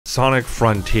Sonic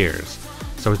Frontiers.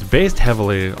 So it's based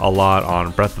heavily a lot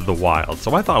on Breath of the Wild.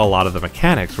 So I thought a lot of the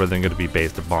mechanics were then going to be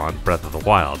based upon Breath of the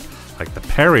Wild, like the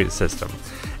parry system.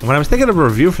 And when I was thinking of a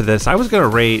review for this, I was going to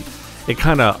rate it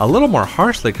kind of a little more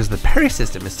harshly because the parry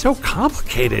system is so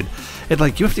complicated. It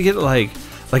like you have to get it like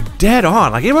dead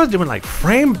on. Like it was doing like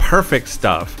frame perfect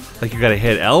stuff. Like you got to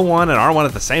hit L1 and R1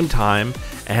 at the same time.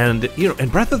 And you know, in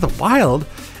Breath of the Wild,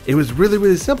 it was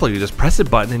really simple. You just press a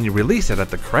button and you release it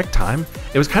at the correct time.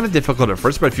 It was kind of difficult at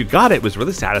first, but if you got it, it was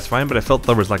really satisfying. But I felt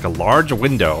there was like a large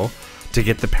window to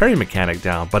get the parry mechanic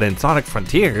down. But in Sonic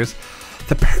Frontiers,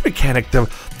 the parry mechanic, the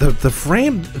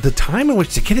frame, the time in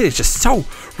which to get it is just so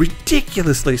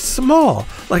ridiculously small.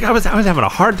 Like I was having a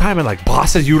hard time, and like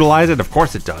bosses utilize it. Of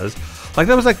course it does. Like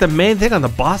that was like the main thing on the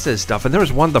bosses stuff. And there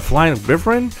was one, the flying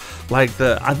wyvern. Like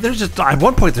there's just at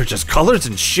one point there's just colors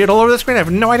and shit all over the screen. I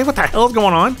have no idea what the hell is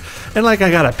going on. And like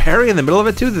I got a parry in the middle of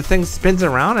it too. The thing spins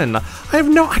around, and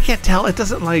I can't tell. It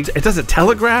doesn't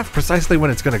telegraph precisely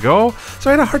when it's gonna go. So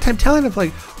I had a hard time telling him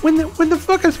like when the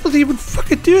fuck I'm supposed to even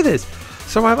fucking do this.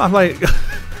 So I'm like,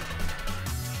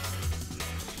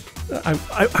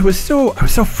 I was so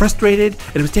frustrated,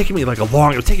 and it was taking me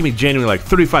genuinely like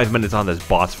 35 minutes on this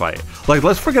boss fight. Like,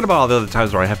 let's forget about all the other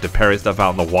times where I have to parry stuff out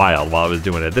in the wild while I was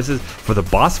doing it. This is for the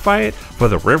boss fight, for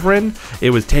the Wyvern. It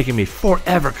was taking me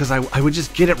forever because I would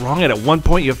just get it wrong, and at one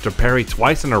point you have to parry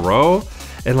twice in a row,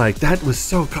 and like that was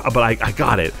so. But I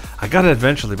got it. I got it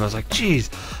eventually. But I was like, geez,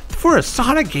 for a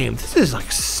Sonic game, this is like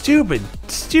stupid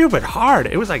hard.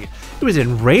 It was like. It was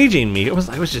enraging me. I was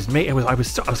like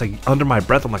under my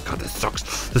breath. I'm like, God, this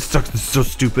sucks. This is so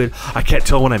stupid. I can't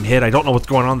tell when I'm hit. I don't know what's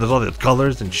going on. There's all these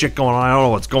colors and shit going on. I don't know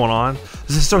what's going on.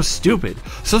 This is so stupid.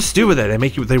 So stupid that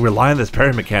they rely on this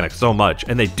parry mechanic so much,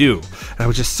 and they do. And I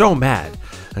was just so mad.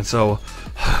 And so,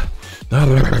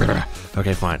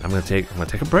 okay, fine. I'm gonna take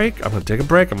a break. I'm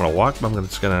gonna walk. I'm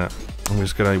just gonna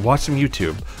watch some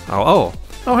YouTube. Oh,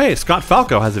 hey, Scott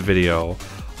Falco has a video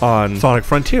on Sonic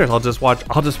Frontiers. I'll just watch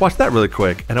that really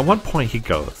quick. And at one point he's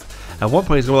going like,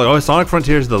 oh, Sonic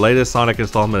Frontiers is the latest Sonic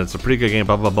installment. It's a pretty good game,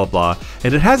 blah, blah, blah, blah.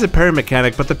 And it has a parry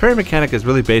mechanic, but the parry mechanic is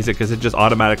really basic because it just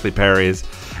automatically parries.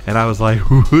 And I was like,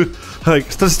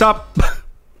 stop.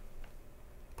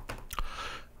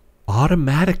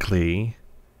 Automatically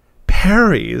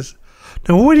parries?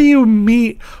 Now, what do you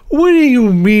mean? What do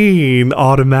you mean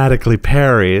automatically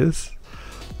parries?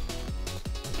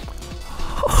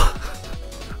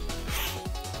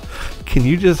 Can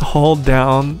you just hold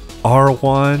down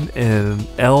R1 and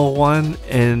L1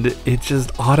 and it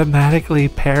just automatically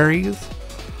parries?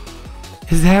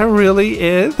 Is that really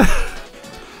it?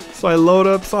 So I load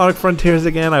up Sonic Frontiers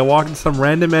again, I walk into some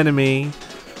random enemy,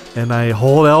 and I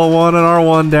hold L1 and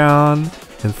R1 down,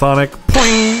 and Sonic,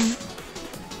 poing!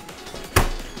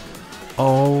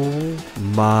 Oh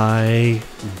my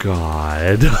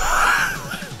god.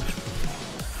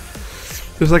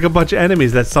 There's like a bunch of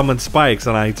enemies that summon spikes,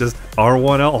 and I just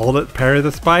R1 hold it, parry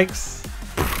the spikes.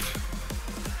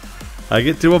 I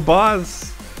get to a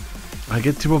boss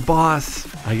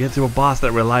that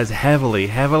relies heavily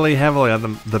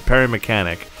on the parry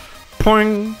mechanic.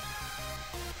 Poing!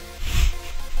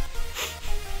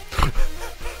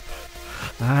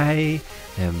 I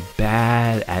am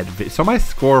bad at so my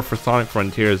score for Sonic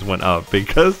Frontiers went up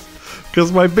because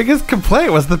my biggest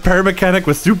complaint was the parry mechanic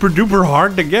was super duper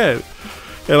hard to get.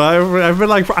 And I've been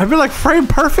like frame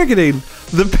perfecting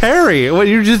the parry when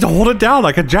you just hold it down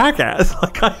like a jackass.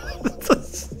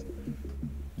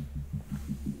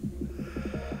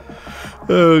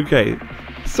 Okay,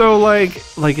 so like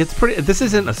it's pretty. This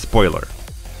isn't a spoiler.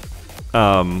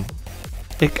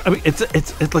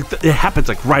 It's like it happens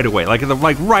like right away, like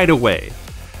right away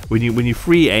when you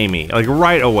free Amy, like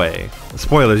right away.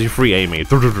 Spoilers, you free Amy.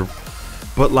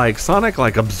 But like Sonic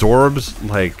like absorbs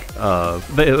like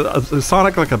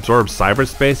Sonic like absorbs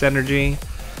cyberspace energy,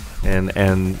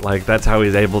 and like that's how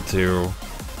he's able to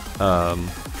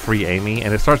free Amy,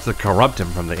 and it starts to corrupt him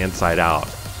from the inside out.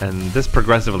 And this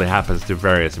progressively happens through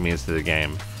various means to the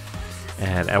game.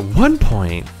 And at one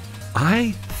point,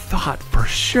 I thought for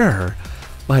sure,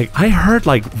 like I heard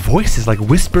like voices, like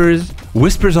whispers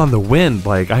on the wind.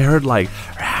 Like I heard like,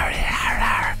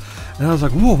 and I was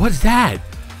like, whoa, what's that?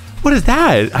 What is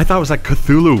that? I thought it was like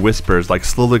Cthulhu whispers, like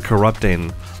slowly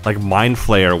corrupting, like Mind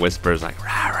Flayer whispers, like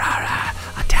rah rah rah,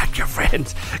 attack your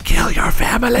friends, kill your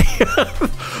family.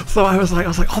 So I was like,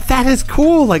 oh, that is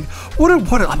cool. Like, what?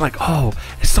 I'm like, oh,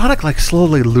 is Sonic like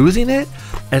slowly losing it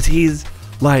as he's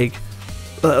like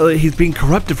he's being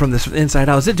corrupted from this inside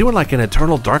out. Is it doing like an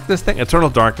Eternal Darkness thing? Eternal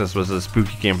Darkness was a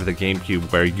spooky game for the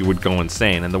GameCube where you would go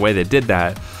insane, and the way they did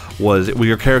that was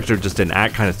your character just didn't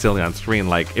act kind of silly on screen.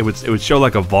 Like it would show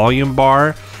like a volume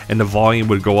bar, and the volume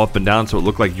would go up and down, so it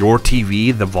looked like your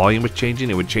TV, the volume was changing.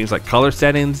 It would change like color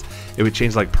settings, it would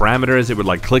change like parameters, it would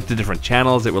like click to different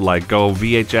channels, it would like go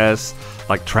VHS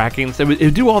like tracking. So it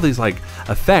would do all these like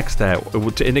effects that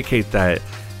would to indicate that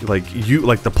like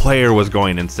the player was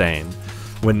going insane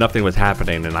when nothing was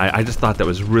happening. And I just thought that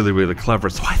was really, really clever.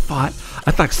 So I thought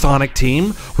Sonic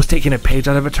Team was taking a page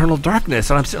out of Eternal Darkness,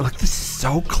 and I'm sitting like, this is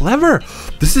so clever.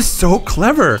 This is so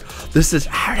clever. This is,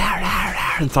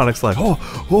 and Sonic's like,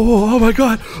 oh my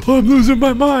god, oh, I'm losing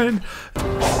my mind.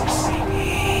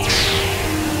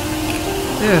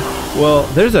 Yeah, well,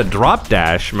 there's a drop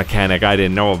dash mechanic I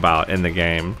didn't know about in the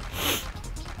game.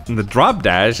 And the drop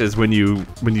dash is when you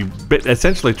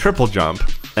essentially triple jump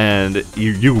and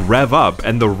you rev up,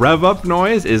 and the rev up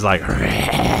noise is like,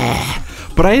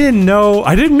 but I didn't know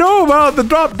about the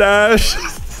drop dash.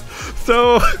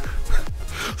 So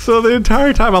the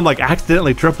entire time I'm like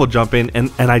accidentally triple jumping,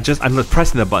 and I'm just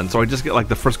pressing the button, so I just get like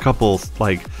the first couple just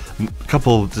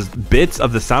bits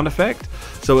of the sound effect.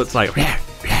 So it's like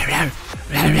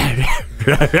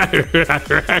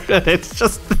it's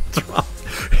just the drop.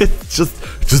 It's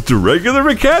just a regular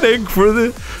mechanic for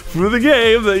the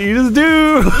game that you just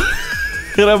do.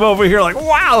 And I'm over here like,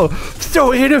 wow,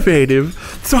 so innovative.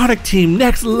 Sonic Team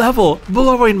next level,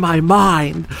 blowing my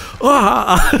mind.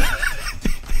 I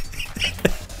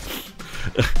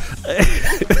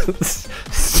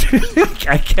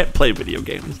can't play video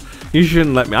games. You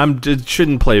shouldn't let me.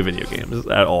 Shouldn't play video games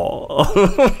at all.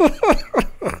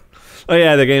 Oh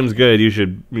yeah, the game's good. You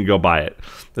should go buy it.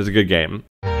 It's a good game.